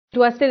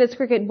West Indies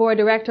Cricket Board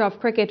Director of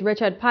Cricket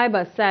Richard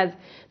Pybus says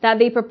that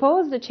the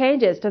proposed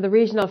changes to the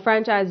regional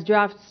franchise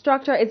draft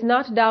structure is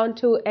not down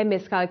to a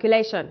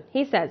miscalculation.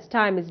 He says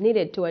time is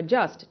needed to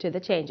adjust to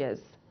the changes.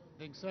 I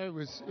think so.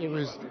 It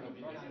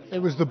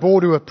was the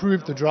board who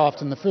approved the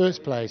draft in the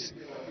first place.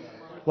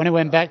 When it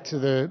went back to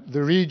the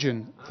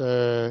region,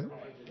 the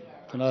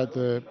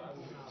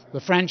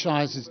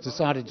franchises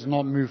decided to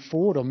not move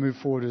forward or move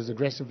forward as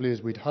aggressively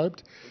as we'd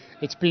hoped.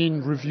 It's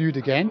been reviewed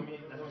again.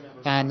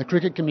 And the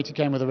Cricket Committee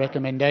came with a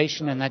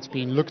recommendation, and that's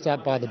been looked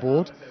at by the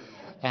board.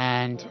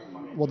 And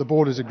what the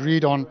board has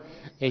agreed on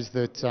is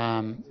that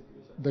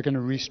they're going to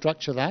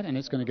restructure that, and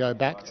it's going to go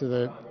back to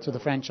the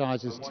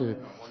franchises to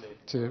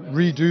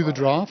redo the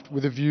draft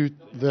with a view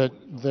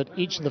that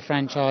each of the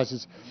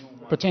franchises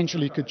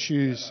potentially could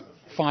choose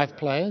 5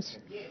 players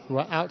who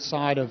are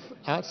outside of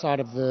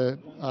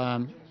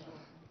the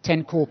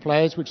 10 core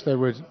players, which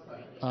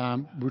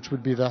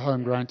would be their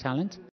homegrown talent.